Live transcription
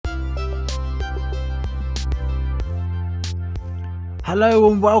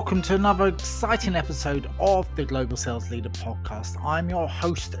Hello and welcome to another exciting episode of the Global Sales Leader Podcast. I'm your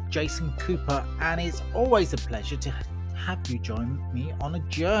host, Jason Cooper, and it's always a pleasure to have you join me on a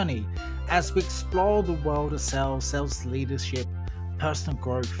journey as we explore the world of sales, sales leadership, personal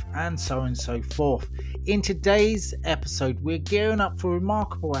growth, and so on and so forth. In today's episode, we're gearing up for a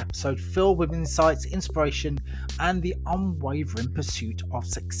remarkable episode filled with insights, inspiration, and the unwavering pursuit of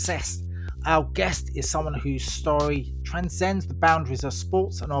success. Our guest is someone whose story transcends the boundaries of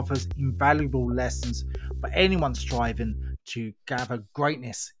sports and offers invaluable lessons for anyone striving to gather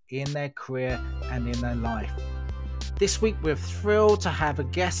greatness in their career and in their life. This week, we're thrilled to have a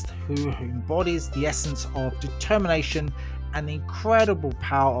guest who embodies the essence of determination and the incredible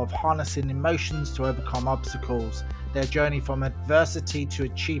power of harnessing emotions to overcome obstacles. Their journey from adversity to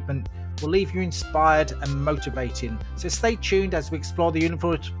achievement will leave you inspired and motivating. So stay tuned as we explore the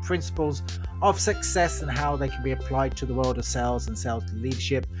universal principles of success and how they can be applied to the world of sales and sales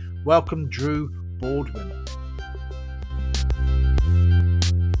leadership. Welcome, Drew Baldwin.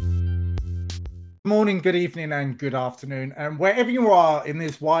 Good morning, good evening, and good afternoon. And wherever you are in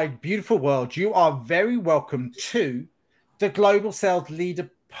this wide, beautiful world, you are very welcome to the Global Sales Leader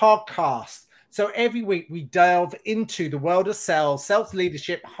Podcast. So every week we delve into the world of sales, sales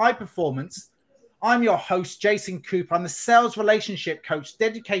leadership, high performance. I'm your host, Jason Cooper. I'm the sales relationship coach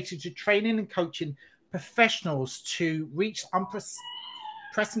dedicated to training and coaching professionals to reach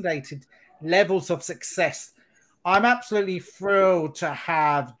unprecedented levels of success. I'm absolutely thrilled to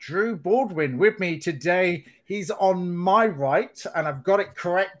have Drew Baldwin with me today. He's on my right, and I've got it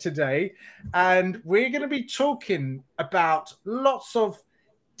correct today. And we're going to be talking about lots of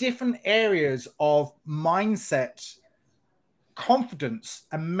different areas of mindset, confidence,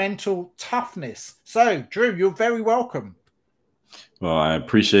 and mental toughness. So, Drew, you're very welcome. Well, I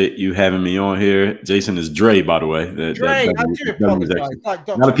appreciate you having me on here. Jason is Dre, by the way. Dre, I do apologize.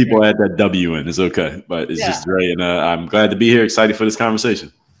 A lot of people add that W in. It's okay, but it's just Dre, and I'm glad to be here. Excited for this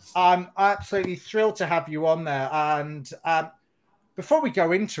conversation. I'm absolutely thrilled to have you on there. And before we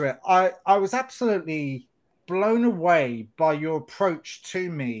go into it, I was absolutely blown away by your approach to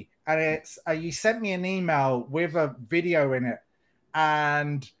me. And it's you sent me an email with a video in it,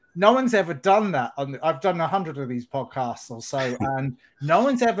 and no one's ever done that. I've done 100 of these podcasts or so, and no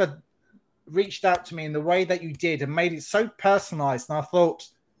one's ever reached out to me in the way that you did and made it so personalized. And I thought,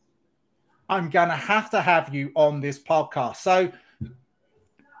 I'm going to have you on this podcast. So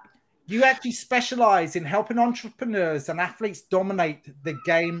you actually specialize in helping entrepreneurs and athletes dominate the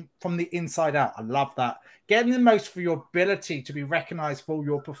game from the inside out. I love that. Getting the most for your ability to be recognized for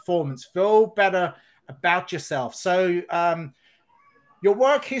your performance, feel better about yourself. So, your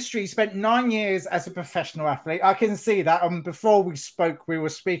work history, you spent 9 years as a professional athlete. I can see that. Before we spoke, we were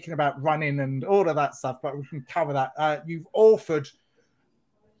speaking about running and all of that stuff, but we can cover that. You've authored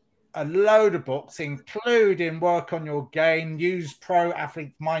a load of books, including Work on Your Game, Use Pro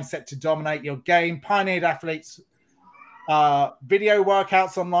Athlete Mindset to Dominate Your Game, Pioneered Athletes, video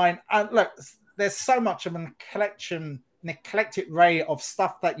workouts online. And look, there's so much of an eclectic array of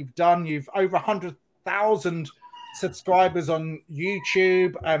stuff that you've done. You've over 100,000 subscribers on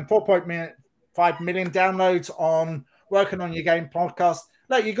YouTube and 4.5 million downloads on Working on Your Game podcast.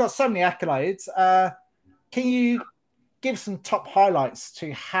 Look, you've got so many accolades. Can you give some top highlights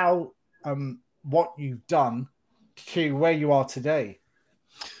to how what you've done to where you are today?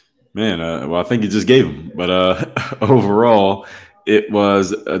 Man, well, I think you just gave them. But overall, it was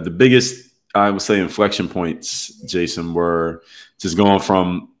the biggest, I would say, inflection points, Jason, were just going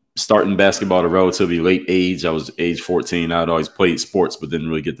from starting basketball at a relatively late age. I was age 14. I'd always played sports, but didn't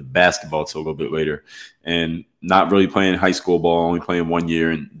really get to basketball till a little bit later. And not really playing high school ball, only playing 1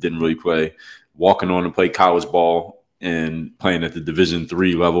 year and didn't really play. Walking on to play college ball and playing at the Division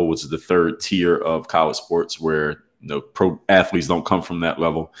III level, which is the third tier of college sports where pro athletes don't come from that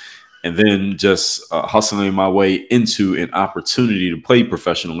level. And then just hustling my way into an opportunity to play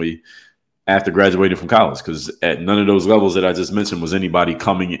professionally after graduating from college, because at none of those levels that I just mentioned was anybody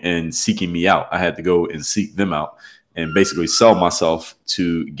coming and seeking me out. I had to go and seek them out and basically sell myself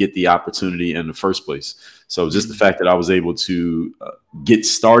to get the opportunity in the first place. So just the fact that I was able to get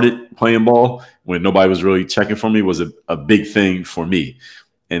started playing ball when nobody was really checking for me was a big thing for me.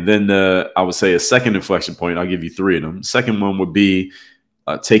 And then I would say a second inflection point, I'll give you three of them. Second one would be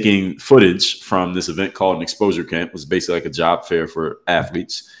taking footage from this event called an exposure camp. It was basically like a job fair for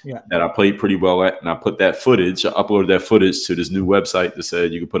athletes that I played pretty well at. And I put that footage, I uploaded that footage to this new website that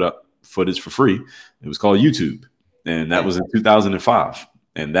said you could put up footage for free. It was called YouTube. And that was in 2005.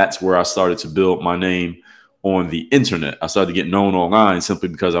 And that's where I started to build my name on the internet. I started to get known online simply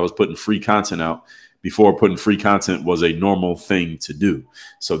because I was putting free content out before putting free content was a normal thing to do.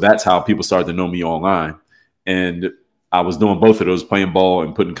 So that's how people started to know me online. And I was doing both of those, playing ball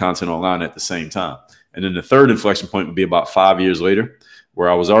and putting content online at the same time. And then the third inflection point would be about 5 years later, where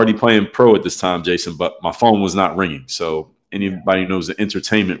I was already playing pro at this time, Jason, but my phone was not ringing. So anybody who knows the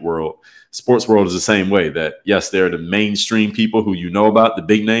entertainment world, sports world is the same way, that yes, there are the mainstream people who you know about, the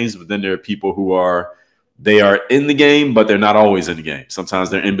big names, but then there are people who they are in the game, but they're not always in the game. Sometimes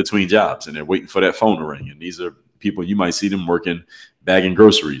they're in between jobs and they're waiting for that phone to ring. And these are people, you might see them working, bagging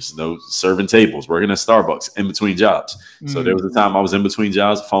groceries, serving tables, working at Starbucks in between jobs. So there was a time I was in between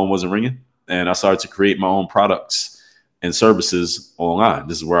jobs, the phone wasn't ringing, and I started to create my own products and services online.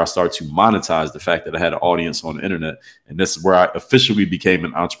 This is where I started to monetize the fact that I had an audience on the internet. And this is where I officially became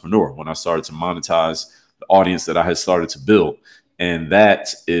an entrepreneur, when I started to monetize the audience that I had started to build. And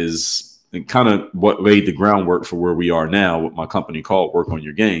that is kind of what laid the groundwork for where we are now with my company called Work on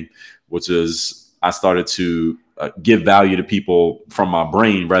Your Game, which is I started to give value to people from my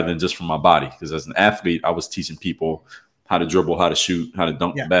brain rather than just from my body. Because as an athlete, I was teaching people how to dribble, how to shoot, how to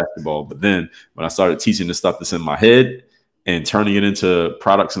dunk the basketball. But then when I started teaching the stuff that's in my head and turning it into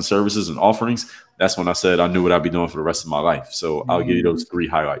products and services and offerings, that's when I said I knew what I'd be doing for the rest of my life. So I'll give you those 3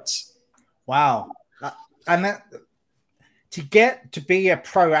 highlights. Wow. And that, to get to be a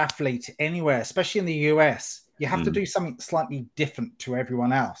pro athlete anywhere, especially in the US, you have to do something slightly different to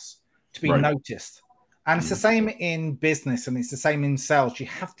everyone else to be noticed. And it's the same in business, and it's the same in sales. You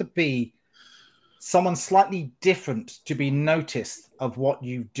have to be someone slightly different to be noticed of what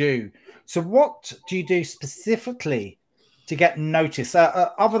you do. So what do you do specifically to get noticed?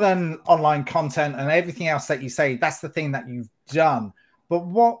 Other than online content and everything else that you say, that's the thing that you've done. But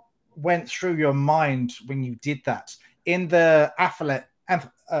what went through your mind when you did that in the athlete,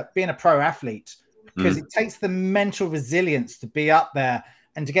 being a pro athlete? Because it takes the mental resilience to be up there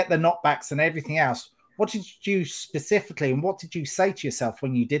and to get the knockbacks and everything else. What did you do specifically, and what did you say to yourself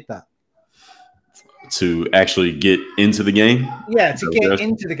when you did that? To actually get into the game? Yeah, to get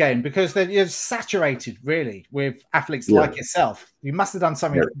into the game, because you're saturated really with athletes like yourself. You must have done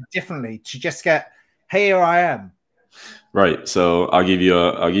something differently to just get, here I am. Right. So I'll give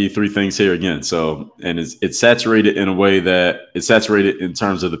you 3 things here again. So, and it's saturated in a way that it's saturated in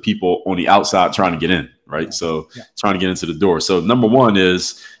terms of the people on the outside trying to get in. Right. So trying to get into the door. So number 1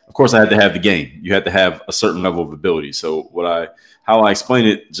 is, of course, I had to have the game. You had to have a certain level of ability. So how I explain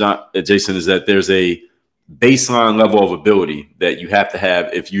it, Jason, is that there's a baseline level of ability that you have to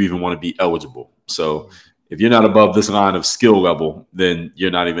have if you even want to be eligible. So if you're not above this line of skill level, then you're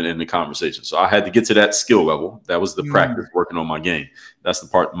not even in the conversation. So I had to get to that skill level. That was the practice, working on my game. That's the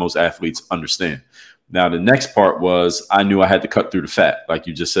part most athletes understand. Now, the next part was I knew I had to cut through the fat. Like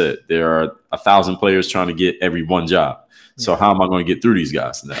you just said, there are 1,000 players trying to get every one job. So how am I going to get through these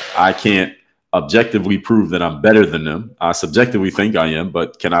guys? Now, I can't objectively prove that I'm better than them. I subjectively think I am,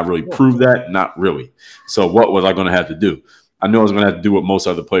 but can I really prove that? Not really. So what was I going to have to do? I knew I was going to have to do what most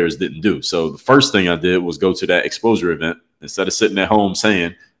other players didn't do. So the first thing I did was go to that exposure event. Instead of sitting at home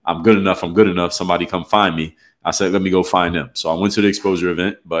saying, I'm good enough, somebody come find me, I said, let me go find them. So I went to the exposure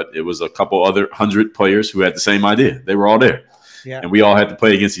event, but it was a couple other 100 players who had the same idea. They were all there. And we all had to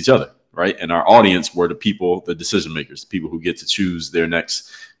play against each other, right? And our audience were the people, the decision makers, the people who get to choose their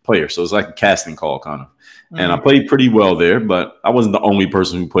next player. So it's like a casting call kind of. And I played pretty well there, but I wasn't the only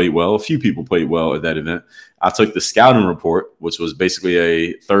person who played well. A few people played well at that event. I took the scouting report, which was basically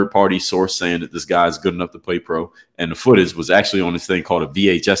a third-party source saying that this guy is good enough to play pro. And the footage was actually on this thing called a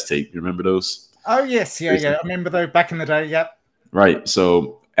VHS tape. You remember those? Oh, yes. Yeah. I remember those back in the day. Yep. Right.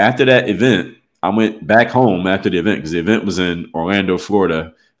 So after that event, I went back home after the event because the event was in Orlando,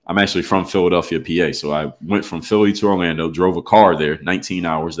 Florida. I'm actually from Philadelphia, PA. So I went from Philly to Orlando, drove a car there, 19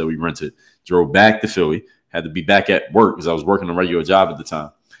 hours that we rented, drove back to Philly, had to be back at work because I was working a regular job at the time.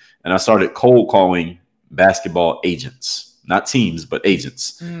 And I started cold calling basketball agents, not teams, but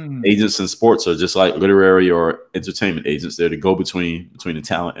agents. Agents in sports are just like literary or entertainment agents. They're the go-between between the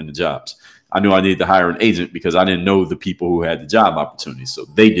talent and the jobs. I knew I needed to hire an agent because I didn't know the people who had the job opportunities. So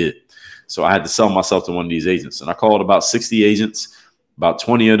they did. So I had to sell myself to one of these agents. And I called about 60 agents. About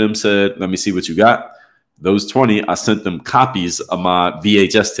 20 of them said, let me see what you got. Those 20, I sent them copies of my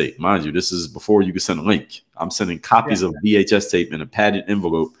VHS tape. Mind you, this is before you could send a link. I'm sending copies of VHS tape in a padded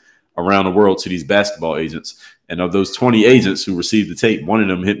envelope around the world to these basketball agents. And of those 20 agents who received the tape, one of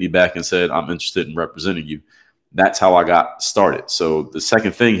them hit me back and said, I'm interested in representing you. That's how I got started. So the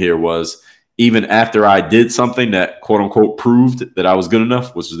second thing here was, even after I did something that quote unquote proved that I was good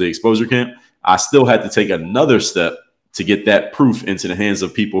enough, which was the exposure camp, I still had to take another step to get that proof into the hands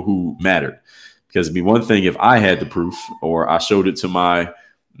of people who mattered. Because it'd be one thing if I had the proof or I showed it to my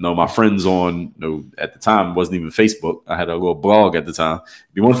No, my friends on, at the time wasn't even Facebook. I had a little blog at the time.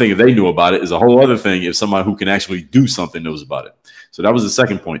 The one thing if they knew about it is a whole other thing if somebody who can actually do something knows about it. So that was the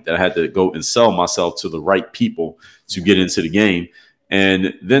second point, that I had to go and sell myself to the right people to get into the game.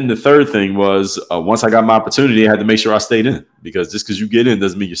 And then the third thing was once I got my opportunity, I had to make sure I stayed in, because just because you get in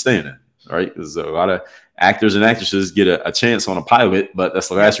doesn't mean you're staying in, right? Because a lot of actors and actresses get a chance on a pilot, but that's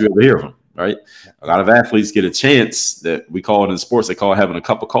the last you ever hear of them, right? A lot of athletes get a chance that we call it in sports, they call it having a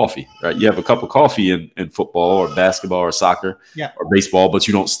cup of coffee, right? You have a cup of coffee in football or basketball or soccer or baseball, but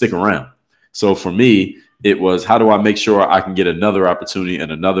you don't stick around. So for me, it was, how do I make sure I can get another opportunity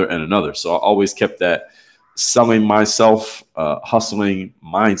and another and another? So I always kept that selling myself, hustling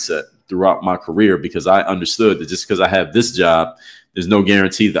mindset throughout my career, because I understood that just because I have this job, there's no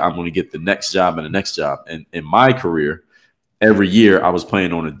guarantee that I'm going to get the next job and the next job. And in my career, every year I was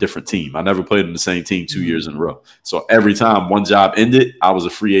playing on a different team. I never played on the same team 2 years in a row. So every time one job ended, I was a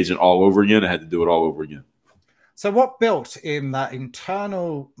free agent all over again. I had to do it all over again. So what built in that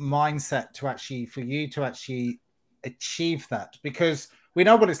internal mindset to actually, for you to actually achieve that? Because we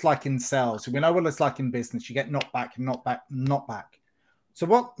know what it's like in sales. We know what it's like in business. You get knocked back, knocked back, knocked back. So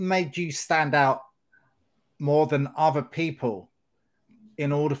what made you stand out more than other people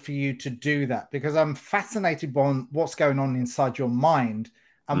in order for you to do that? Because I'm fascinated by what's going on inside your mind,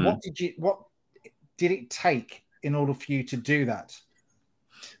 and what did it take in order for you to do that?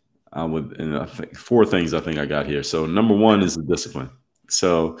 I think 4 things I think I got here. So number 1 is the discipline.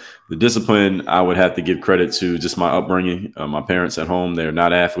 So the discipline, I would have to give credit to just my upbringing. My parents at home, they're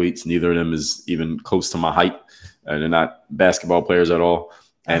not athletes. Neither of them is even close to my height. They're not basketball players at all.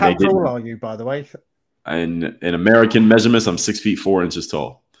 And how tall are you, by the way? In American measurements, I'm 6 feet 4 inches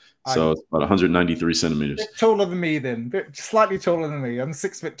tall. So it's about 193 centimeters. Bit taller than me, then. Slightly taller than me. I'm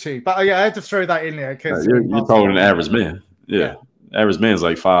 6'2". But yeah, I had to throw that in there because you're taller than the average man. Yeah. Average man's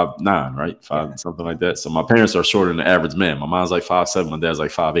like 5'9", right? Something like that. So my parents are shorter than the average man. My mom's like 5'7", my dad's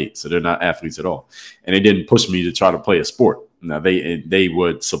like 5'8". So they're not athletes at all. And they didn't push me to try to play a sport. Now they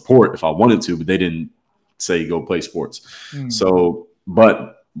would support if I wanted to, but they didn't say go play sports. So,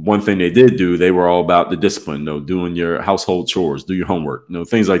 but one thing they did do, they were all about the discipline, doing your household chores, do your homework,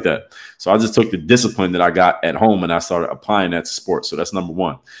 things like that. So I just took the discipline that I got at home and I started applying that to sports. So that's number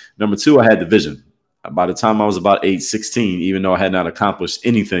 1. Number 2, I had the vision. By the time I was about age 16, even though I had not accomplished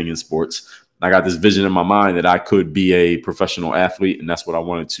anything in sports, I got this vision in my mind that I could be a professional athlete, and that's what I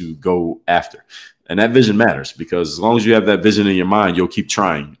wanted to go after. And that vision matters, because as long as you have that vision in your mind, you'll keep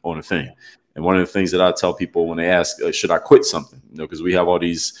trying on a thing. And one of the things that I tell people when they ask, should I quit something? Because we have all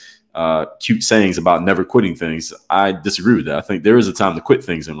these cute sayings about never quitting things. I disagree with that. I think there is a time to quit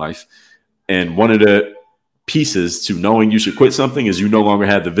things in life. And one of the pieces to knowing you should quit something is you no longer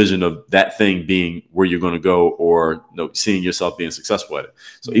have the vision of that thing being where you're going to go, or seeing yourself being successful at it.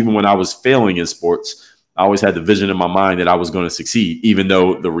 So even when I was failing in sports, I always had the vision in my mind that I was going to succeed, even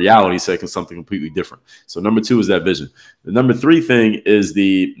though the reality said something completely different. So number 2 is that vision. The number 3 thing is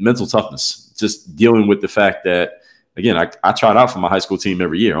the mental toughness, just dealing with the fact that, again, I tried out for my high school team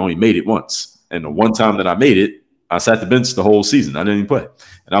every year. I only made it once. And the one time that I made it, I sat the bench the whole season. I didn't even play.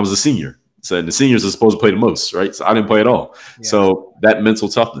 And I was a senior. So the seniors are supposed to play the most, right? So I didn't play at all. Yeah. So that mental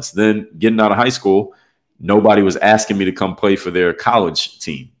toughness. Then getting out of high school, nobody was asking me to come play for their college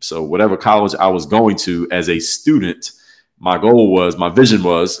team. So whatever college I was going to as a student, my vision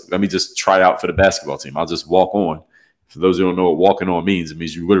was, let me just try out for the basketball team. I'll just walk on. For those who don't know what walking on means, it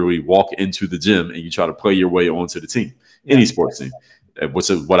means you literally walk into the gym and you try to play your way onto the team, any sports team, which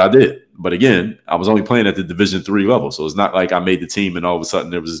is what I did. But again, I was only playing at the Division III level. So it's not like I made the team and all of a sudden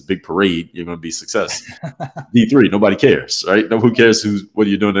there was this big parade. You're going to be success. D3, nobody cares, right? No, who cares what are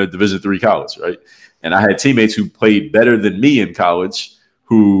you doing at Division III college, right? And I had teammates who played better than me in college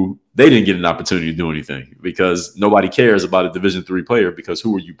who they didn't get an opportunity to do anything, because nobody cares about a Division III player, because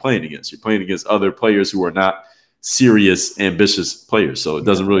who are you playing against? You're playing against other players who are not serious, ambitious players. So it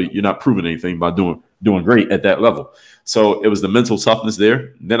doesn't really, you're not proving anything by doing great at that level. So it was the mental toughness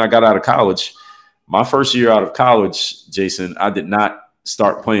there. Then I got out of college. My first year out of college, Jason, I did not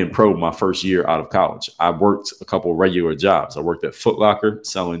start playing pro my first year out of college. I worked a couple of regular jobs. I worked at Foot Locker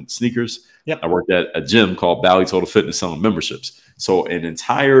selling sneakers. I worked at a gym called Bally Total Fitness selling memberships. So an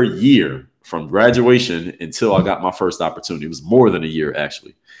entire year from graduation until I got my first opportunity. It was more than a year,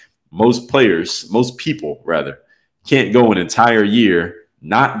 actually. Most people can't go an entire year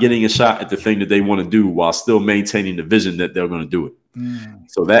not getting a shot at the thing that they want to do while still maintaining the vision that they're going to do it.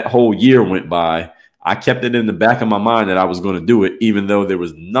 So that whole year went by. I kept it in the back of my mind that I was going to do it, even though there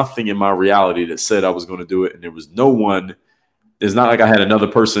was nothing in my reality that said I was going to do it. And there was no one. It's not like I had another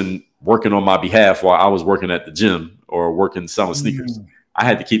person working on my behalf while I was working at the gym or working selling sneakers. I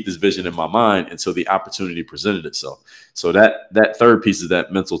had to keep this vision in my mind until the opportunity presented itself. So that third piece is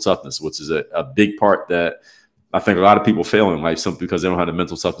that mental toughness, which is a big part that I think a lot of people fail in life simply because they don't have the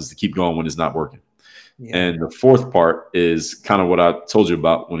mental toughness to keep going when it's not working. Yeah. And the fourth part is kind of what I told you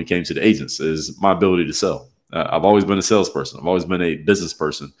about when it came to the agents, is my ability to sell. I've always been a salesperson. I've always been a business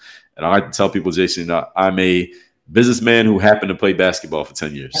person. And I like to tell people, Jason, I'm a businessman who happened to play basketball for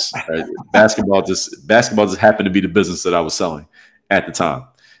 10 years. Right? Basketball just happened to be the business that I was selling at the time.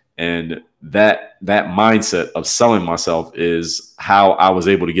 And that mindset of selling myself is how I was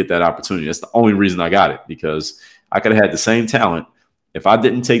able to get that opportunity. That's the only reason I got it, because I could have had the same talent if I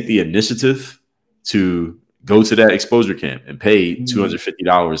didn't take the initiative to go to that exposure camp and pay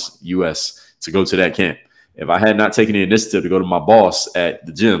 $250 US to go to that camp. If I had not taken the initiative to go to my boss at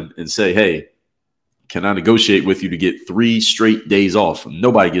the gym and say, hey, can I negotiate with you to get 3 straight days off?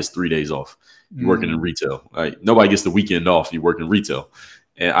 Nobody gets 3 days off. You're working in retail. Right? Nobody gets the weekend off. You work in retail.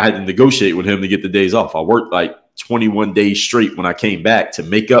 And I had to negotiate with him to get the days off. I worked like 21 days straight when I came back to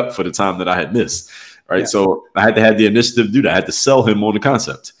make up for the time that I had missed. Right. Yeah. So I had to have the initiative to do that. I had to sell him on the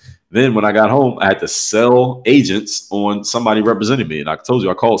concept. Then when I got home, I had to sell agents on somebody representing me. And I told you,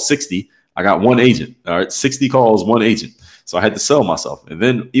 I called 60. I got one agent. All right. 60 calls, one agent. So I had to sell myself. And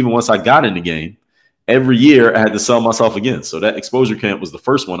then even once I got in the game, every year I had to sell myself again. So that exposure camp was the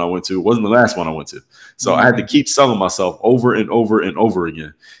first one I went to. It wasn't the last one I went to. So I had to keep selling myself over and over and over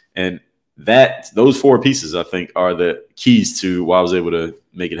again. And those 4 pieces, I think, are the keys to why I was able to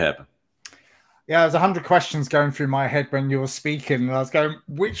make it happen. Yeah, there's 100 questions going through my head when you were speaking. And I was going,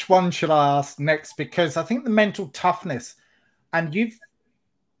 which one should I ask next? Because I think the mental toughness, and you've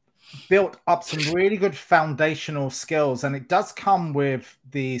built up some really good foundational skills, and it does come with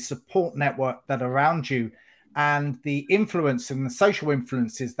the support network that around you and the influence and the social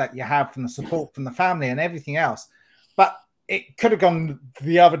influences that you have from the support from the family and everything else. But it could have gone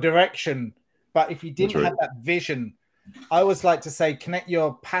the other direction. But if you didn't have that vision, I always like to say, connect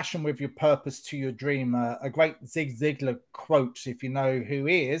your passion with your purpose to your dream. A great Zig Ziglar quote, if you know who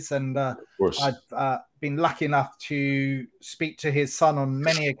he is. And I've been lucky enough to speak to his son on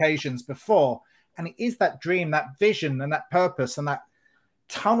many occasions before. And it is that dream, that vision and that purpose and that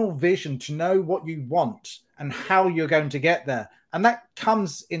tunnel vision to know what you want and how you're going to get there. And that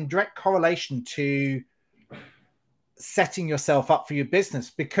comes in direct correlation to setting yourself up for your business,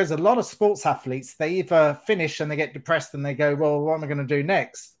 because a lot of sports athletes, they either finish and they get depressed and they go, well, what am I going to do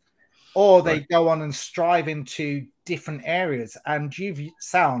next? Or they go on and strive into different areas. And you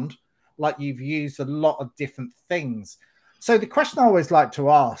sound like you've used a lot of different things. So the question I always like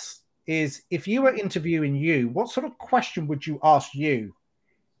to ask is, if you were interviewing you, what sort of question would you ask you?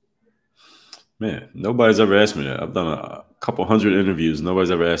 Man, nobody's ever asked me that. I've done a couple hundred interviews.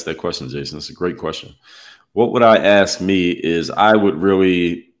 Nobody's ever asked that question, Jason. It's a great question. What would I ask me is, I would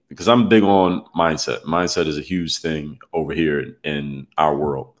really, because I'm big on mindset. Mindset is a huge thing over here in our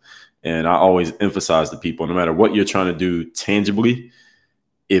world. And I always emphasize to people, no matter what you're trying to do tangibly,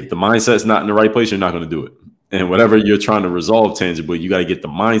 if the mindset's not in the right place, you're not going to do it. And whatever you're trying to resolve tangibly, you got to get the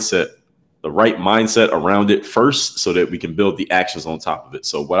right mindset around it first, so that we can build the actions on top of it.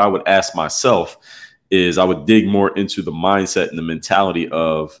 So what I would ask myself is, I would dig more into the mindset and the mentality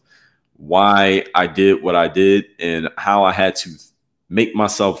of why I did what I did and how I had to make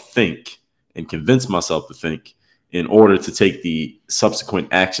myself think and convince myself to think in order to take the subsequent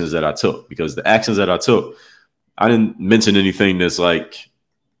actions that I took. Because the actions that I took, I didn't mention anything that's like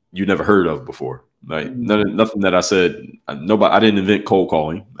you never heard of before. Like nothing that I said. I didn't invent cold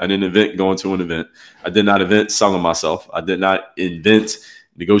calling. I didn't invent going to an event. I did not invent selling myself. I did not invent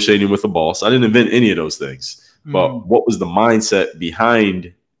negotiating with a boss. I didn't invent any of those things. But what was the mindset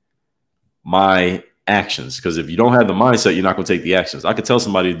behind my actions? Because if you don't have the mindset, you're not going to take the actions. I could tell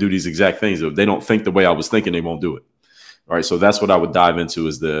somebody to do these exact things. If they don't think the way I was thinking, they won't do it. All right. So that's what I would dive into,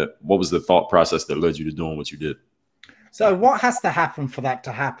 is what was the thought process that led you to doing what you did? So what has to happen for that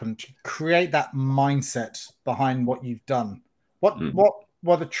to happen, to create that mindset behind what you've done? What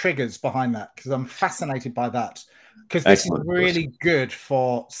are the triggers behind that? Because I'm fascinated by that. Because this is really good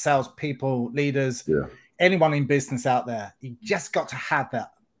for salespeople, leaders, anyone in business out there. You just got to have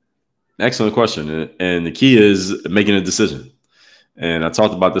that. Excellent question. And the key is making a decision. And I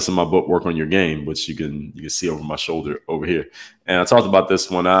talked about this in my book, Work on Your Game, which you can see over my shoulder over here. And I talked about this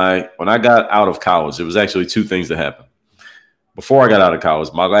when I got out of college. It was actually 2 things that happened. Before I got out of college,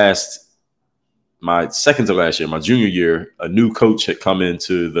 my second to last year, my junior year, a new coach had come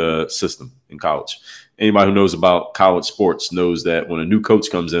into the system in college. Anybody who knows about college sports knows that when a new coach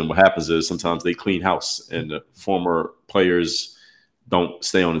comes in, what happens is sometimes they clean house, and the former players don't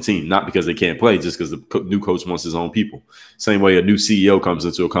stay on the team, not because they can't play, just because the new coach wants his own people. Same way a new CEO comes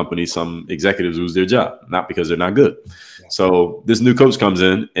into a company, some executives lose their job, not because they're not good. Yeah. So this new coach comes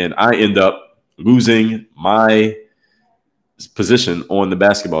in, and I end up losing my position on the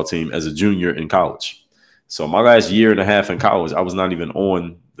basketball team as a junior in college. So my last year and a half in college, I was not even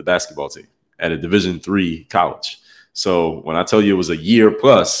on the basketball team at a Division III college. So when I tell you it was a year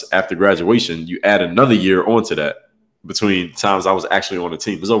plus after graduation, you add another year onto that between times I was actually on the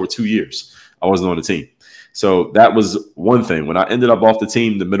team. It was over 2 years I wasn't on the team. So that was one thing. When I ended up off the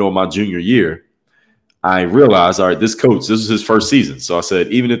team in the middle of my junior year, I realized, all right, this coach, this is his first season. So I said,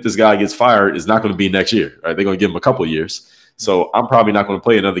 even if this guy gets fired, it's not going to be next year. Right? They're going to give him a couple of years. So I'm probably not going to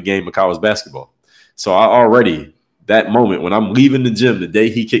play another game of college basketball. So I already, that moment when I'm leaving the gym, the day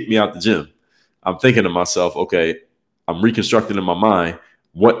he kicked me out the gym, I'm thinking to myself, okay, I'm reconstructing in my mind,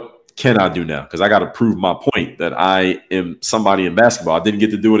 what can I do now? Because I got to prove my point that I am somebody in basketball. I didn't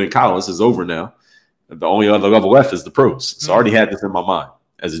get to do it in college. It's over now. The only other level left is the pros. So I already had this in my mind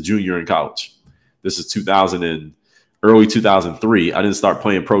as a junior in college. This is early 2003. I didn't start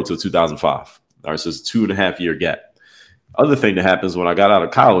playing pro till 2005. All right, so it's a 2.5 year gap. Other thing that happens when I got out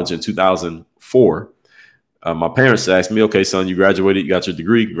of college in 2004, my parents asked me, okay, son, you graduated, you got your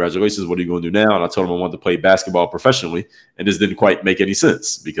degree. Congratulations. What are you going to do now? And I told them I wanted to play basketball professionally. And this didn't quite make any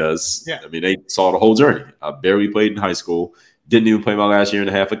sense because, I mean, they saw the whole journey. I barely played in high school, didn't even play my last year and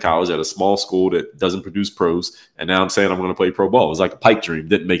a half of college at a small school that doesn't produce pros. And now I'm saying I'm going to play pro ball. It was like a pipe dream.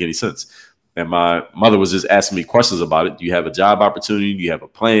 Didn't make any sense. And my mother was just asking me questions about it. Do you have a job opportunity? Do you have a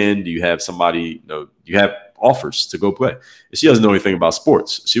plan? Do you have somebody, do you have offers to go play? And she doesn't know anything about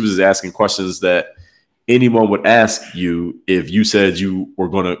sports. She was just asking questions that anyone would ask you if you said you were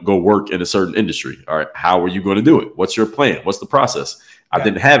going to go work in a certain industry. All right, how are you going to do it? What's your plan? What's the process? I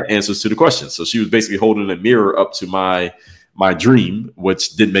didn't have answers to the questions. So she was basically holding a mirror up to my dream,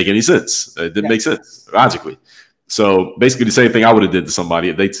 which didn't make any sense. It didn't make sense logically. So basically the same thing I would have did to somebody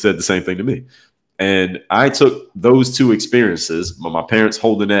if they said the same thing to me. And I took those two experiences, my parents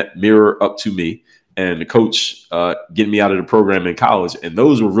holding that mirror up to me and the coach getting me out of the program in college. And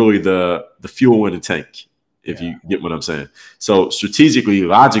those were really the fuel in the tank, if you get what I'm saying. So strategically,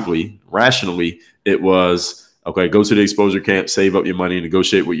 logically, rationally, it was, okay, go to the exposure camp, save up your money,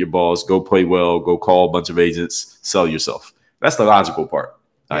 negotiate with your boss, go play well, go call a bunch of agents, sell yourself. That's the logical part.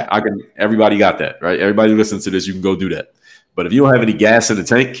 Yeah. Everybody got that, right? Everybody listens to this, you can go do that. But if you don't have any gas in the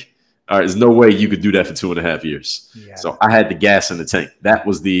tank, all right, there's no way you could do that for 2.5 years. Yeah. So I had the gas in the tank. That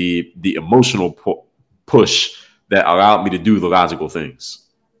was the emotional push that allowed me to do the logical things.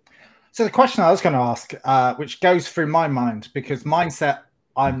 So the question I was going to ask, which goes through my mind, because mindset,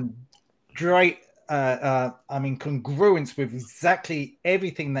 I'm great. I'm in congruence with exactly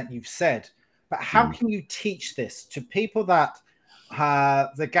everything that you've said. But how can you teach this to people that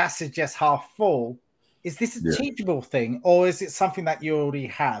the gas is just half full? Is this a teachable thing, or is it something that you already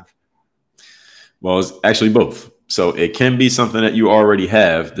have? Well, it's actually both. So it can be something that you already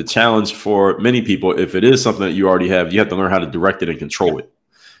have. The challenge for many people, if it is something that you already have, you have to learn how to direct it and control it,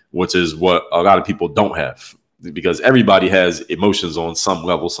 which is what a lot of people don't have, because everybody has emotions on some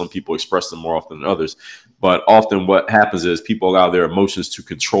level. Some people express them more often than others. But often what happens is people allow their emotions to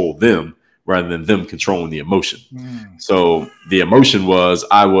control them rather than them controlling the emotion. So the emotion was,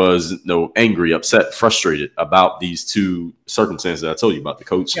 I was angry, upset, frustrated about these two circumstances I told you about, the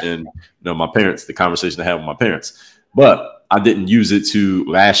coach and my parents, the conversation I had with my parents. But I didn't use it to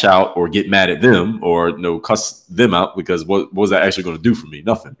lash out or get mad at them or cuss them out, because what was that actually going to do for me?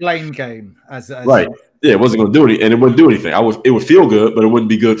 Nothing. Blame game. Right. Yeah, it wasn't going to do anything, and it wouldn't do anything. It would feel good, but it wouldn't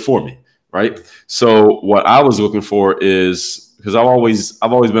be good for me. Right. So what I was looking for is, because I've always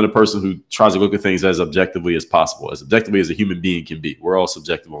been a person who tries to look at things as objectively as possible, as objectively as a human being can be. We're all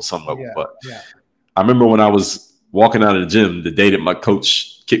subjective on some level. But I remember when I was walking out of the gym the day that my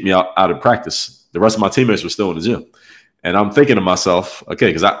coach kicked me out of practice, the rest of my teammates were still in the gym. And I'm thinking to myself, okay,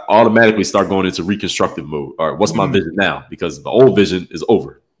 because I automatically start going into reconstructive mode. All right, what's my vision now? Because the old vision is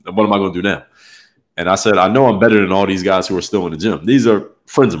over. And what am I going to do now? And I said, I know I'm better than all these guys who are still in the gym. These are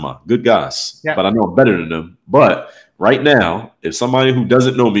friends of mine, good guys, but I know I'm better than them. But right now, if somebody who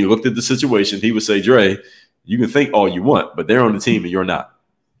doesn't know me looked at the situation, he would say, Dre, you can think all you want, but they're on the team and you're not.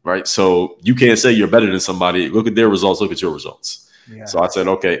 Right. So you can't say you're better than somebody. Look at their results. Look at your results. Yeah. So I said,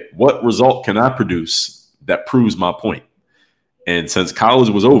 okay, what result can I produce that proves my point? And since college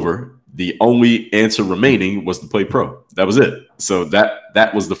was over, the only answer remaining was to play pro. That was it. So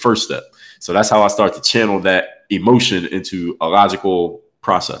that was the first step. So that's how I started to channel that emotion into a logical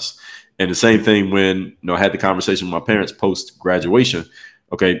process. And the same thing when I had the conversation with my parents post graduation.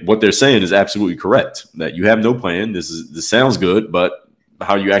 okay, what they're saying is absolutely correct. That you have no plan. This sounds good, but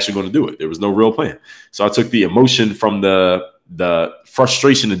how are you actually going to do it? There was no real plan. So I took the emotion from the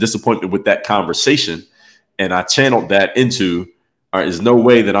frustration and disappointment with that conversation, and I channeled that into, all right, there's no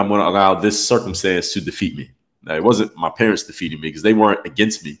way that I'm going to allow this circumstance to defeat me. Now, it wasn't my parents defeating me because they weren't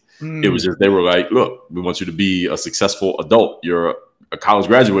against me. It was just they were like, look, we want you to be a successful adult. You're a college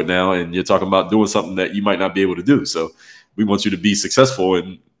graduate now, and you're talking about doing something that you might not be able to do. So we want you to be successful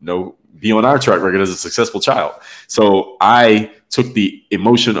and be on our track record as a successful child. So I took the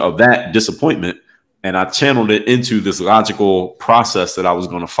emotion of that disappointment and I channeled it into this logical process that I was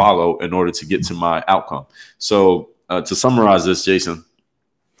going to follow in order to get to my outcome. So to summarize this, Jason,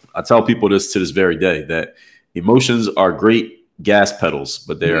 I tell people this to this very day, that emotions are great gas pedals,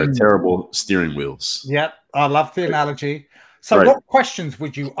 but they are terrible steering wheels. Yep, I love the analogy. So what questions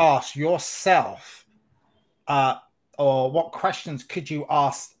would you ask yourself, or what questions could you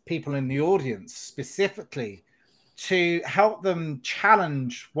ask people in the audience specifically to help them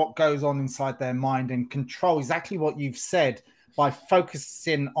challenge what goes on inside their mind and control exactly what you've said by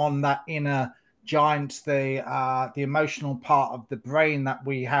focusing on that inner giant, the emotional part of the brain that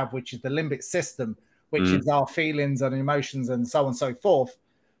we have, which is the limbic system, which is our feelings and emotions and so on and so forth,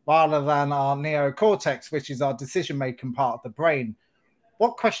 rather than our neocortex, which is our decision-making part of the brain.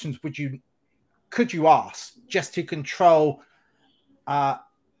 What questions could you ask just to control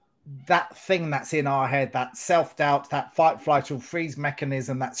that thing that's in our head, that self-doubt, that fight, flight, or freeze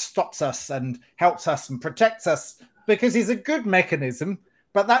mechanism that stops us and helps us and protects us, because it's a good mechanism,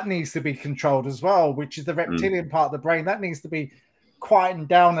 but that needs to be controlled as well, which is the reptilian part of the brain. That needs to be quietened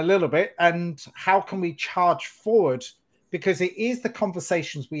down a little bit. And how can we charge forward? Because it is the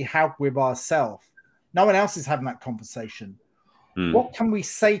conversations we have with ourselves. No one else is having that conversation. What can we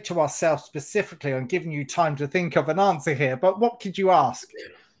say to ourselves specifically? I'm giving you time to think of an answer here, but what could you ask?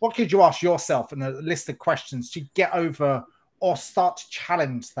 What could you ask yourself in a list of questions to get over or start to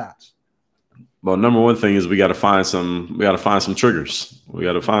challenge that? Well, number one thing is we got to find some triggers. We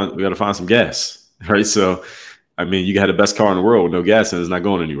got to find some gas, right? So, I mean, you got the best car in the world with no gas and it's not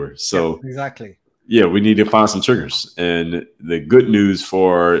going anywhere. So yeah, exactly. Yeah, we need to find some triggers. And the good news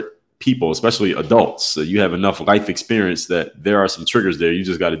for people, especially adults, so you have enough life experience that there are some triggers there. You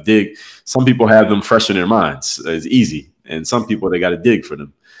just got to dig. Some people have them fresh in their minds. It's easy. And some people, they got to dig for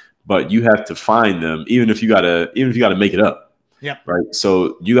them. But you have to find them, even if you gotta make it up. Yeah. Right.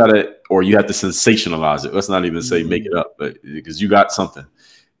 So you have to sensationalize it. Let's not even say make it up, but because you got something.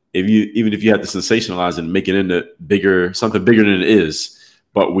 Even if you have to sensationalize it and make it into something bigger than it is,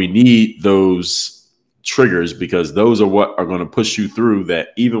 but we need those triggers because those are what are going to push you through that.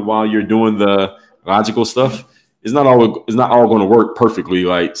 Even while you're doing the logical stuff, it's not all going to work perfectly.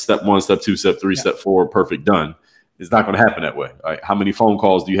 Like step 1, step 2, step 3, step 4, perfect, done. It's not going to happen that way. Right? How many phone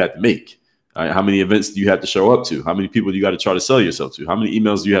calls do you have to make? Right? How many events do you have to show up to? How many people do you got to try to sell yourself to? How many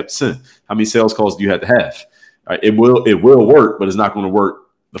emails do you have to send? How many sales calls do you have to have? Right? It will work, but it's not going to work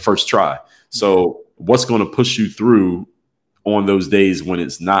the first try. So what's going to push you through on those days when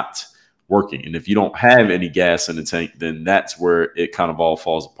it's not working? And if you don't have any gas in the tank, then that's where it kind of all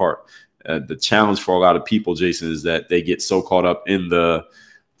falls apart. The challenge for a lot of people, Jason, is that they get so caught up in I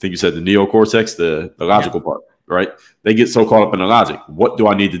think you said the neocortex, the logical part, right? They get so caught up in the logic. What do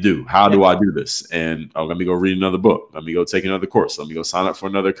I need to do? How do I do this? And let me go read another book. Let me go take another course. Let me go sign up for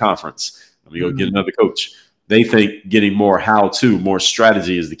another conference. Let me go get another coach. They think getting more how-to, more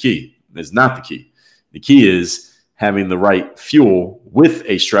strategy is the key. It's not the key. The key is having the right fuel with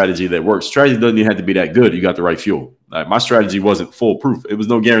a strategy that works. Strategy doesn't even have to be that good. You got the right fuel. My strategy wasn't foolproof. It was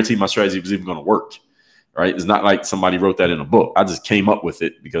no guarantee my strategy was even going to work. Right? It's not like somebody wrote that in a book. I just came up with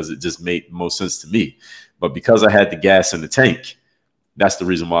it because it just made the most sense to me. But because I had the gas in the tank, that's the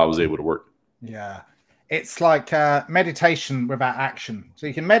reason why I was able to work. Yeah. It's like meditation without action. So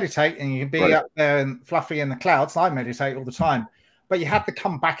you can meditate and you can be up there and fluffy in the clouds. I meditate all the time. But you have to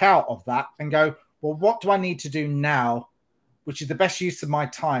come back out of that and go, well, what do I need to do now, which is the best use of my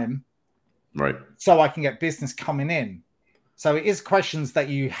time, right? So I can get business coming in. So it is questions that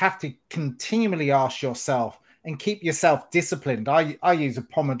you have to continually ask yourself and keep yourself disciplined. I use a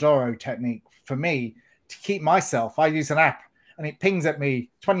Pomodoro technique for me to keep myself. I use an app and it pings at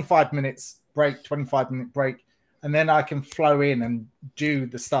me 25 minutes break, 25-minute break, and then I can flow in and do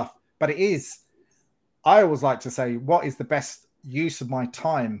the stuff. But I always like to say, what is the best use of my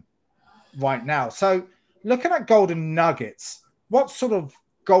time right now? So looking at golden nuggets, what sort of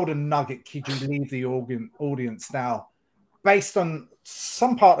golden nugget could you leave the audience now based on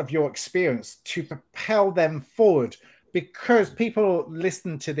some part of your experience to propel them forward? Because people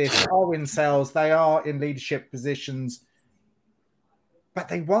listen to this are in sales, they are in leadership positions. but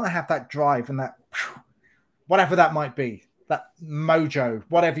they want to have that drive and that, whatever that might be, that mojo,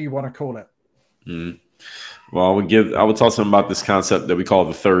 whatever you want to call it. Mm. Well, I would talk to them about this concept that we call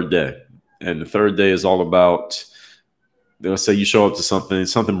the third day. And the third day is all about, they'll say you show up to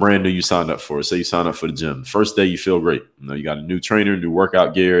something brand new you signed up for. Say you sign up for the gym. First day, you feel great. You got a new trainer, new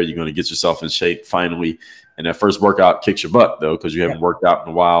workout gear. You're going to get yourself in shape finally. And that first workout kicks your butt, though, because you haven't worked out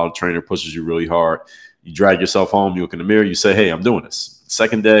in a while. The trainer pushes you really hard. You drag yourself home. You look in the mirror. You say, hey, I'm doing this.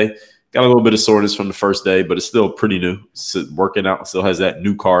 Second day, got a little bit of soreness from the first day, but it's still pretty new. So working out still has that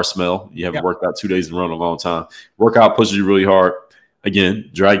new car smell. You haven't worked out 2 days in a row in a long time. Workout pushes you really hard. Again,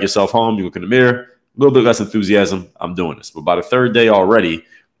 drag yourself home. You look in the mirror. A little bit less enthusiasm. I'm doing this. But by the third day already,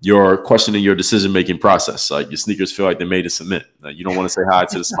 you're questioning your decision-making process. Like your sneakers feel like they're made of cement. You don't want to say hi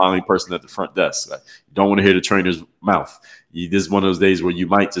to the smiling person at the front desk. You don't want to hear the trainer's mouth. This is one of those days where you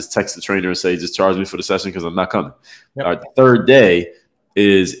might just text the trainer and say, just charge me for the session because I'm not coming. All right, the third day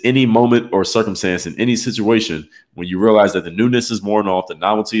is any moment or circumstance in any situation when you realize that the newness is worn off, the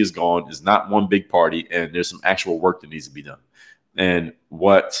novelty is gone, it's not one big party, and there's some actual work that needs to be done. And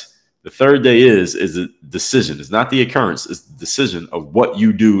what the third day is a decision. It's not the occurrence. It's the decision of what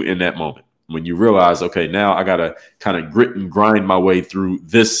you do in that moment. When you realize, okay, now I got to kind of grit and grind my way through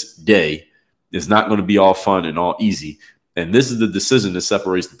this day. It's not going to be all fun and all easy. And this is the decision that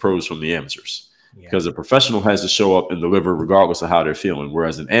separates the pros from the amateurs. Because a professional has to show up and deliver regardless of how they're feeling,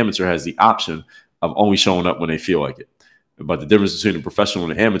 whereas an amateur has the option of only showing up when they feel like it. But the difference between a professional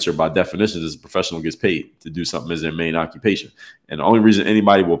and an amateur, by definition, is a professional gets paid to do something as their main occupation. And the only reason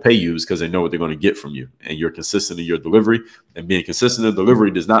anybody will pay you is because they know what they're going to get from you. And you're consistent in your delivery. And being consistent in delivery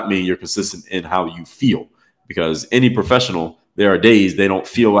does not mean you're consistent in how you feel. Because any professional, there are days they don't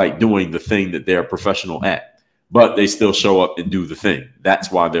feel like doing the thing that they're professional at. But they still show up and do the thing. That's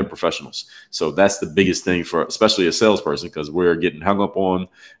why they're professionals. So that's the biggest thing for especially a salesperson, because we're getting hung up on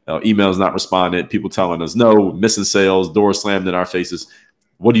emails not responded, people telling us no, missing sales, doors slammed in our faces.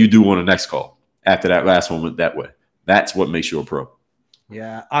 What do you do on the next call after that last moment that way? That's what makes you a pro.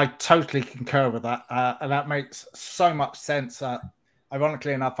 Yeah, I totally concur with that. And that makes so much sense.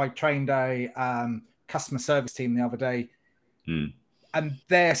 Ironically enough, I trained a customer service team the other day. And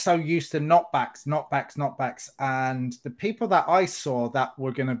they're so used to knockbacks. And the people that I saw that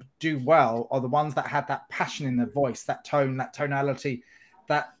were going to do well are the ones that had that passion in their voice, that tone, that tonality,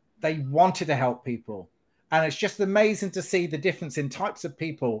 that they wanted to help people. And it's just amazing to see the difference in types of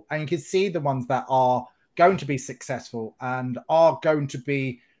people. And you can see the ones that are going to be successful and are going to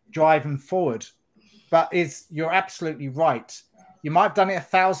be driving forward. But you're absolutely right. You might have done it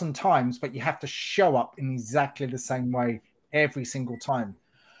 1,000 times, but you have to show up in exactly the same way every single time.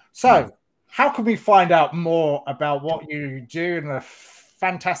 So how can we find out more about what you do and the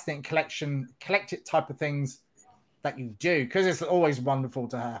fantastic collected type of things that you do? Because it's always wonderful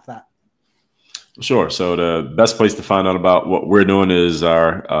to have that. Sure. So the best place to find out about what we're doing is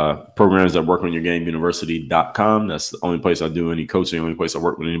our programs at workonyourgameuniversity.com. That's the only place I do any coaching, the only place I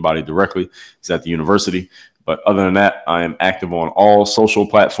work with anybody directly is at the university. But other than that, I am active on all social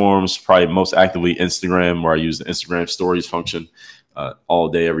platforms, probably most actively Instagram, where I use the Instagram stories function all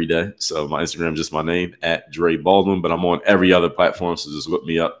day, every day. So my Instagram is just my name, at Dre Baldwin, but I'm on every other platform. So just look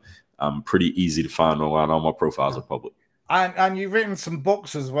me up. I'm pretty easy to find online. All my profiles are public. And you've written some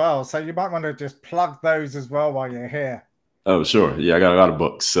books as well. So you might want to just plug those as well while you're here. Oh, sure. Yeah, I got a lot of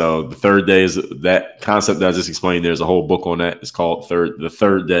books. So the third day is that concept that I just explained. There's a whole book on that. It's called The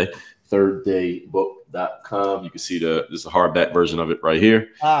Third Day, thirddaybook.com. You can see there's a hardback version of it right here.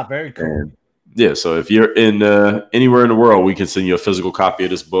 Very cool. And yeah, so if you're in anywhere in the world, we can send you a physical copy of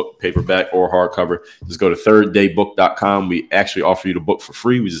this book, paperback or hardcover. Just go to thirddaybook.com. We actually offer you the book for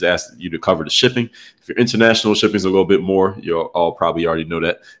free. We just ask you to cover the shipping. If you're international, shipping is a little bit more. You'll all probably already know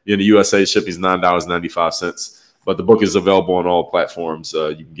that. If you're in the USA, shipping is $9.95. But the book is available on all platforms.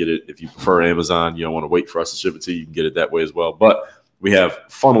 You can get it if you prefer Amazon. You don't want to wait for us to ship it to you. You can get it that way as well. But we have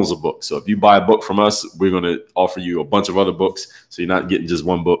funnels of books. So if you buy a book from us, we're going to offer you a bunch of other books. So you're not getting just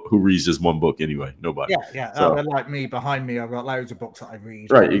one book. Who reads just one book anyway? Nobody. Yeah. So, like me behind me, I've got loads of books that I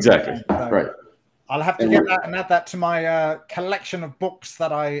read. Right, exactly. So right. I'll have to get that and add that to my collection of books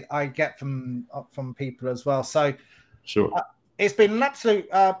that I get from people as well. So sure. It's been an absolute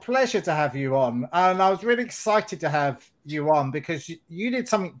pleasure to have you on. And I was really excited to have you on because you did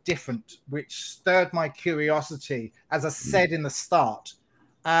something different, which stirred my curiosity, as I said in the start.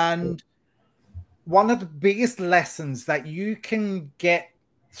 And one of the biggest lessons that you can get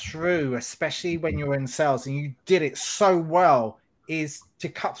through, especially when you're in sales, and you did it so well, is to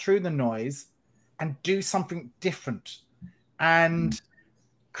cut through the noise and do something different. And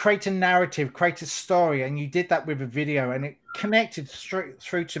create a narrative, create a story, and you did that with a video, and it connected straight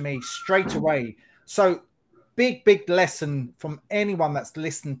through to me straight away. So big lesson from anyone that's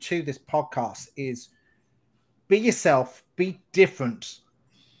listened to this podcast is be yourself, be different,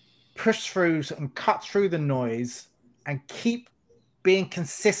 push through and cut through the noise, and keep being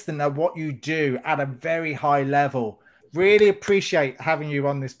consistent at what you do at a very high level. Really appreciate having you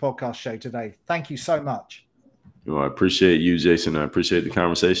on this podcast show today. Thank you so much. Well, I appreciate you, Jason. I appreciate the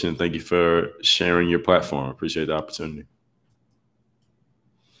conversation. Thank you for sharing your platform. I appreciate the opportunity.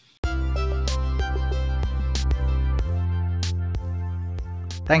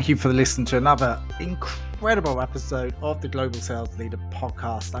 Thank you for listening to another incredible episode of the Global Sales Leader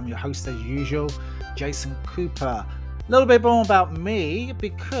Podcast. I'm your host as usual, Jason Cooper. A little bit more about me,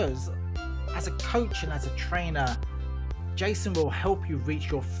 because as a coach and as a trainer, Jason will help you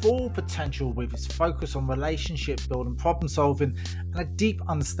reach your full potential with his focus on relationship building, problem solving, and a deep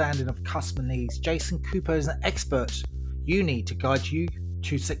understanding of customer needs. Jason Cooper is an expert you need to guide you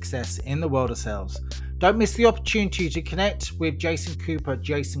to success in the world of sales. Don't miss the opportunity to connect with Jason Cooper at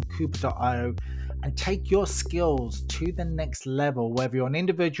jasoncooper.io and take your skills to the next level. Whether you're an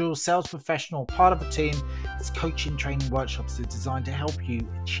individual, sales professional, part of a team, his coaching, training workshops are designed to help you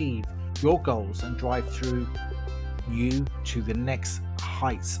achieve your goals and drive through you to the next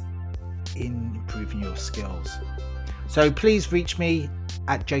heights in improving your skills. So please reach me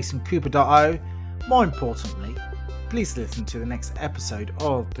at jasoncooper.io. More importantly, please listen to the next episode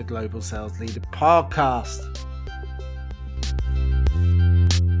of the Global Sales Leader Podcast.